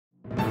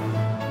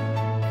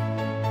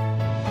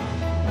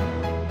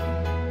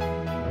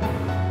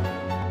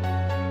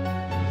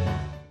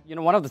You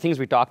know, one of the things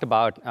we talked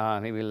about,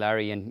 maybe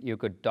Larry and you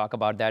could talk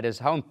about that, is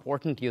how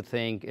important you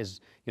think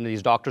is, you know,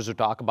 these doctors who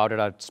talk about it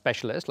are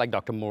specialists, like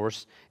Dr.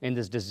 Morse, in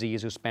this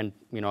disease, who spent,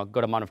 you know, a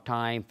good amount of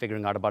time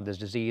figuring out about this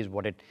disease,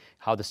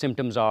 how the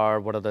symptoms are,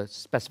 what are the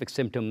specific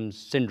symptoms,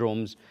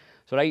 syndromes.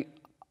 So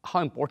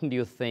how important do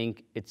you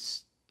think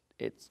it's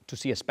to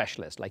see a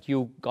specialist? Like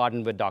you got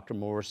in with Dr.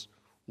 Morse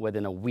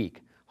within a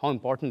week. How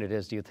important it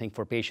is, do you think,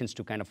 for patients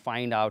to kind of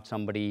find out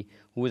somebody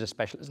who is a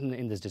specialist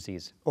in this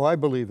disease? Oh, I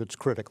believe it's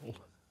critical.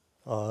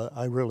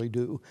 I really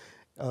do.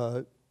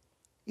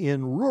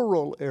 In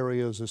rural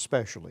areas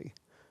especially,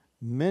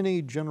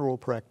 many general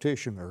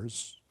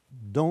practitioners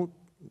don't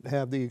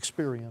have the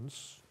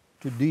experience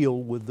to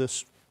deal with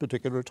this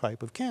particular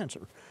type of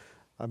cancer.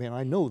 I mean,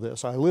 I know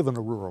this. I live in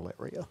a rural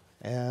area.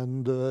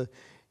 And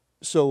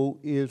so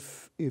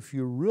if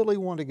you really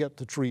want to get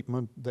the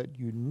treatment that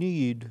you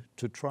need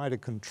to try to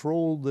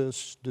control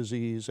this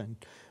disease and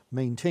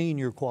maintain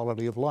your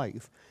quality of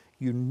life,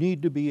 you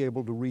need to be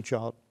able to reach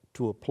out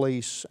to a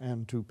place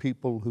and to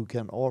people who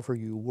can offer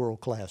you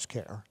world-class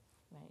care.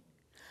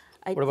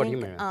 Right. What about you,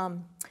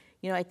 Maryann?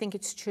 You know, I think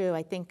it's true.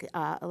 I think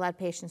a lot of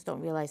patients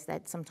don't realize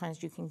that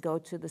sometimes you can go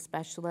to the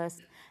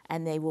specialist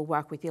and they will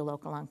work with your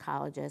local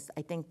oncologist.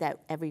 I think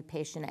that every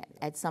patient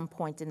at some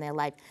point in their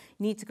life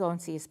needs to go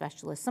and see a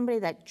specialist, somebody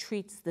that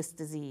treats this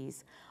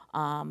disease,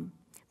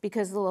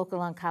 because the local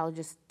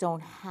oncologists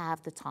don't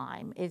have the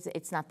time.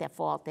 It's not their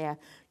fault. They're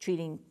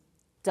treating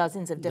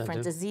dozens of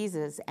different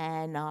diseases,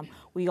 and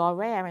we are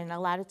rare, and a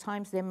lot of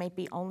times there may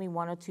be only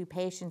 1 or 2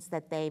 patients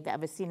that they've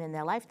ever seen in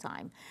their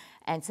lifetime,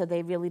 and so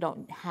they really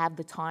don't have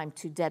the time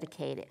to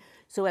dedicate it.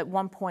 So at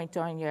one point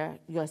during your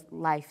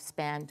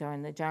lifespan,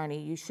 during the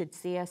journey, you should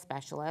see a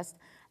specialist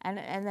and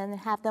then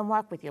have them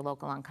work with your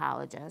local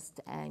oncologist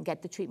and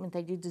get the treatment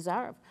that you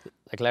deserve.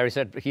 Like Larry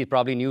said, he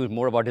probably knew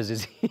more about his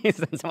disease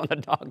than some of the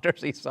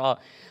doctors he saw.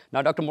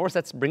 Now, Dr. Morse,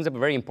 that brings up a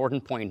very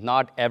important point.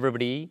 Not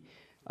everybody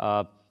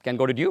can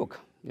go to Duke.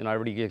 You know,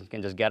 everybody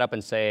can just get up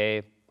and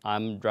say,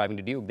 I'm driving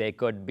to Duke. They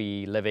could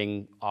be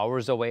living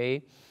hours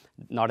away,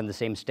 not in the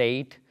same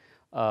state,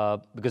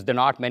 because there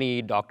are not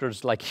many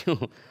doctors like you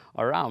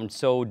around.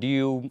 So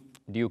do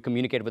you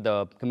communicate with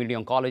the community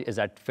oncologist? Is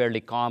that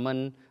fairly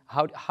common?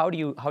 How do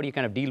you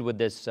kind of deal with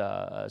this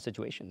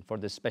situation for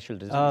this special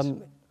disease?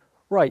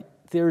 Right.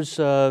 There's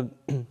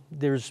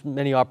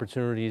many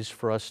opportunities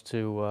for us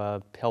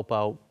to help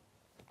out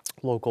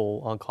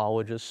local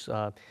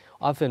oncologists.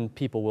 Often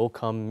people will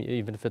come,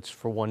 even if it's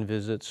for one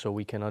visit, so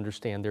we can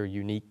understand their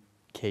unique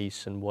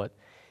case and what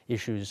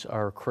issues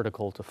are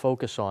critical to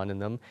focus on in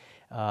them.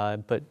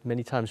 But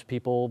many times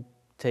people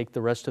take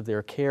the rest of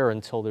their care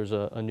until there's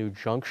a new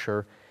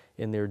juncture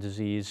in their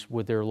disease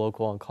with their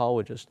local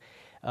oncologist.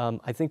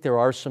 I think there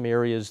are some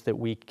areas that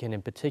we can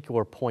in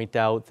particular point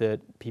out that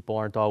people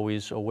aren't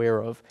always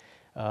aware of.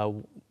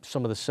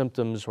 Some of the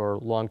symptoms or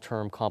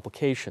long-term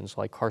complications,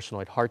 like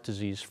carcinoid heart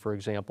disease, for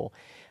example.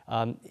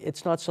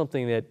 It's not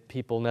something that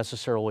people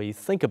necessarily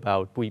think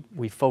about.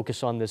 We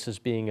focus on this as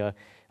being a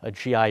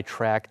GI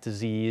tract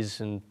disease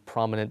and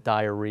prominent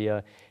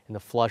diarrhea and the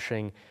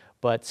flushing,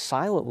 but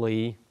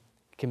silently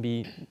can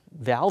be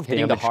valve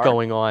damage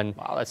going on.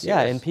 Wow, that's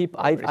yeah, serious.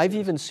 and I've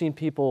even seen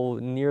people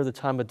near the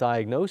time of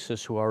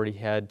diagnosis who already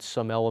had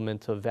some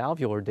element of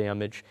valvular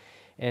damage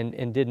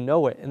and didn't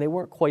know it, and they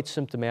weren't quite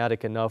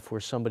symptomatic enough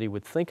where somebody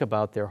would think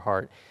about their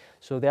heart.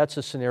 So that's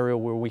a scenario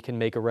where we can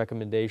make a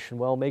recommendation.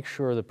 Well, make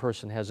sure the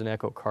person has an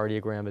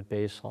echocardiogram at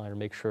baseline, or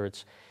make sure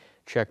it's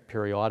checked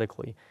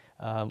periodically.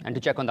 And to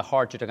check on the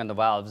heart, to check on the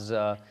valves,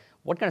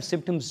 what kind of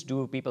symptoms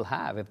do people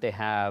have if they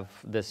have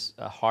this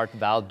heart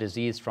valve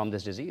disease from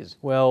this disease?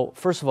 Well,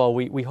 first of all,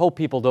 we hope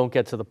people don't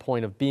get to the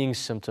point of being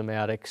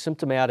symptomatic.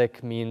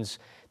 Symptomatic means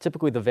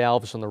typically the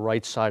valves on the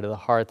right side of the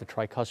heart, the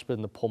tricuspid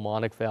and the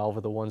pulmonic valve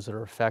are the ones that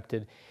are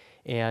affected.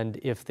 And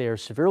if they're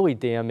severely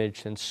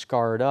damaged and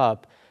scarred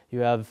up,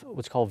 you have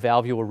what's called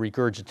valvular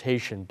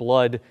regurgitation.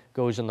 Blood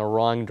goes in the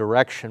wrong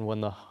direction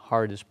when the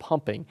heart is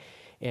pumping.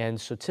 And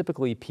so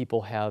typically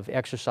people have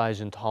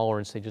exercise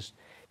intolerance. They just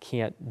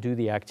can't do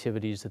the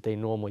activities that they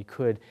normally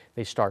could.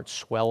 They start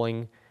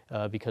swelling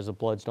because the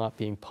blood's not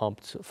being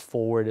pumped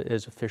forward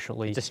as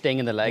efficiently. It's just staying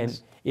in the legs?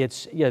 And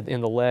it's, yeah,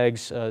 in the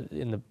legs,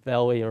 in the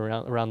belly,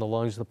 around the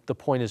lungs. The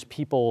point is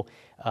people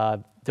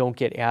don't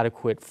get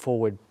adequate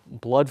forward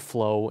blood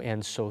flow,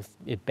 and so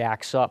it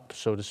backs up,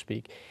 so to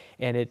speak.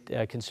 And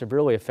it can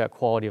severely affect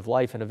quality of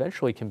life and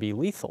eventually can be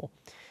lethal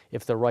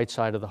if the right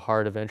side of the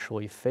heart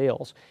eventually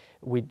fails.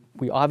 We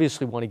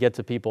obviously want to get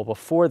to people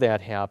before that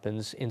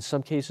happens. In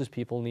some cases,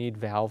 people need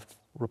valve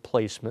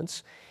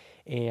replacements.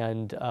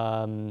 And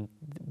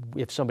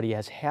if somebody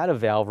has had a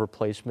valve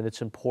replacement,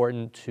 it's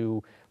important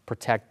to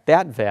protect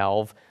that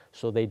valve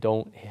so they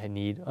don't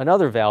need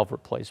another valve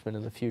replacement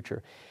in the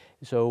future.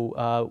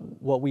 So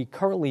what we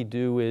currently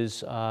do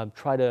is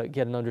try to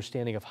get an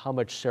understanding of how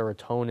much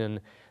serotonin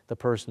the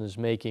person is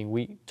making.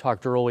 We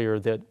talked earlier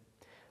that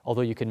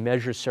although you can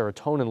measure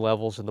serotonin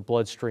levels in the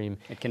bloodstream,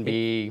 it can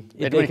be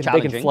they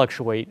can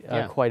fluctuate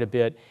quite a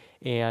bit.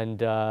 And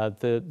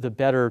the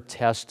better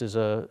test is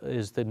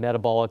the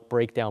metabolic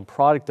breakdown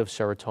product of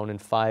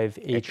serotonin,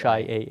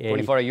 5-HIAA.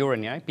 24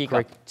 urine, yeah? Peak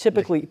Correct.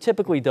 up.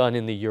 Typically done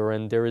in the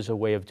urine. There is a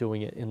way of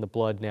doing it in the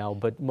blood now,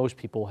 but most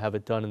people have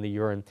it done in the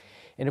urine.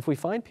 And if we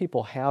find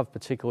people have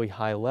particularly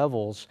high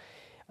levels,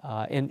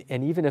 and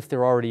even if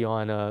they're already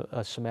on a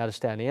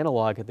somatostatin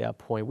analog at that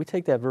point, we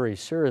take that very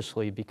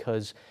seriously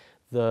because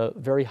the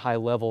very high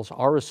levels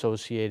are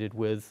associated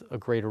with a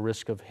greater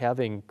risk of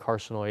having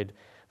carcinoid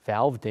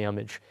valve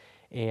damage.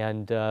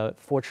 And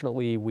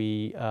fortunately,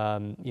 we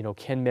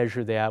can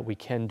measure that. We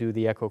can do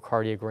the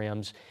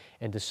echocardiograms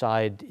and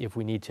decide if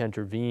we need to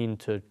intervene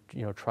to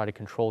try to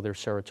control their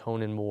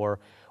serotonin more,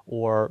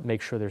 or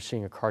make sure they're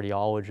seeing a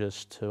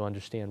cardiologist to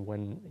understand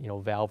when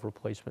valve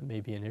replacement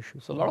may be an issue.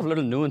 So a lot of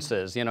little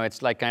nuances.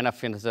 It's like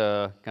it's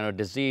a kind of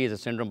disease, a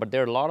syndrome, but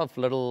there are a lot of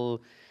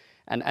little,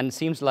 and it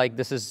seems like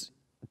this is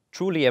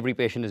truly every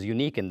patient is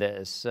unique in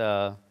this.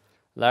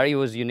 Larry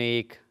was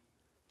unique.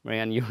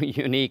 Maryann,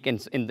 you're unique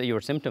in your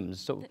symptoms.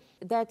 So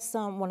that's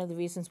one of the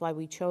reasons why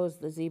we chose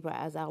the zebra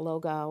as our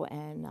logo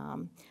and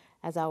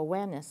as our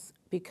awareness,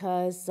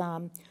 because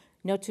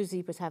no two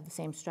zebras have the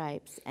same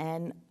stripes.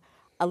 And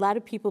a lot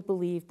of people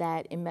believe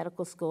that in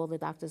medical school, the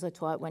doctors are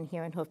taught when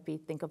hearing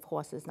hoofbeat, think of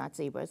horses, not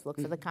zebras. Look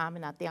for the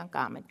common, not the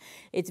uncommon.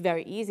 It's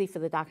very easy for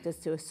the doctors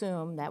to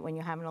assume that when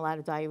you're having a lot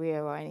of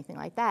diarrhea or anything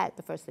like that,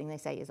 the first thing they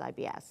say is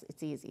IBS.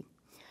 It's easy.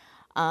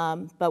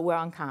 But we're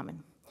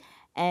uncommon.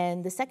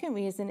 And the second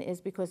reason is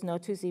because no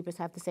two zebras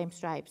have the same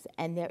stripes,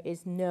 and there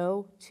is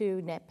no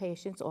two NET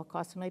patients or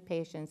carcinoid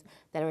patients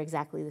that are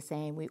exactly the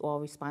same. We all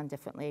respond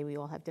differently. We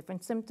all have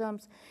different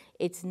symptoms.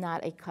 It's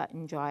not a cut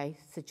and dry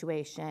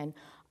situation.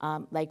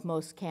 Like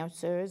most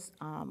cancers,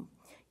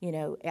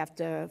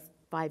 after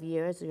 5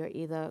 years, you're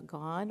either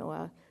gone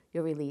or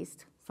you're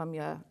released from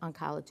your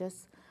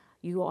oncologist.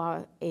 You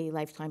are a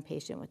lifetime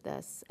patient with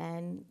this.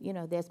 And,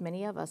 there's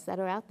many of us that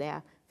are out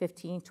there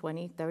 15,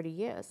 20, 30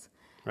 years.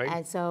 Right.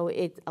 And so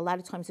a lot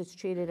of times it's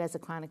treated as a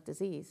chronic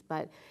disease,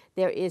 but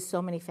there is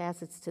so many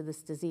facets to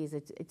this disease.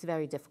 It's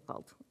very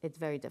difficult. It's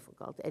very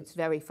difficult. It's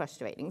very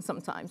frustrating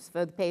sometimes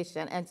for the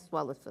patient and as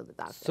well as for the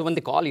doctor. So when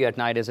they call you at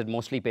night, is it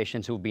mostly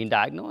patients who've been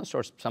diagnosed,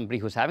 or somebody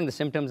who's having the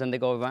symptoms and they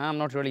go, well, I'm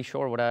not really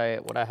sure what I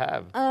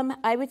have?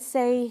 I would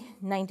say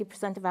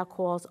 90% of our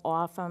calls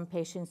are from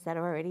patients that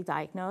are already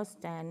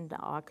diagnosed and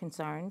are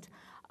concerned.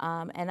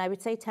 And I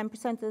would say 10%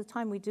 of the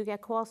time we do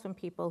get calls from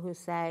people who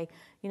say,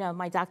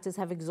 my doctors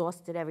have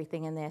exhausted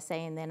everything and they're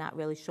saying they're not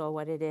really sure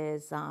what it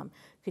is.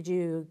 Could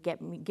you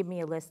give me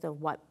a list of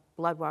what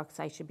blood works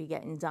I should be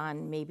getting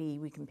done? Maybe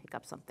we can pick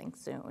up something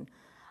soon.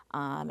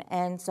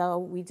 And so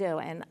we do,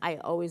 and I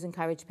always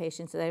encourage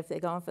patients that if they're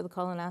going for the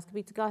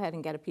colonoscopy to go ahead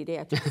and get a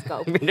pediatric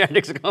scope.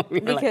 Pediatric scope.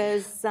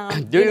 Because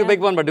do the big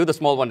one, but do the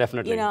small one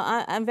definitely.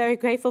 I'm very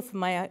grateful for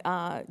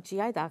my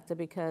GI doctor,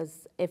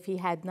 because if he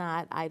had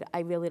not, I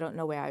really don't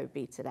know where I would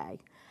be today.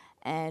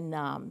 And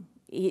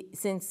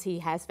since he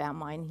has found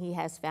mine, he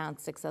has found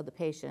 6 other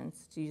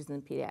patients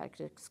using the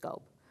pediatric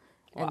scope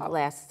in the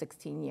last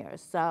 16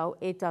 years. So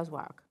it does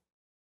work.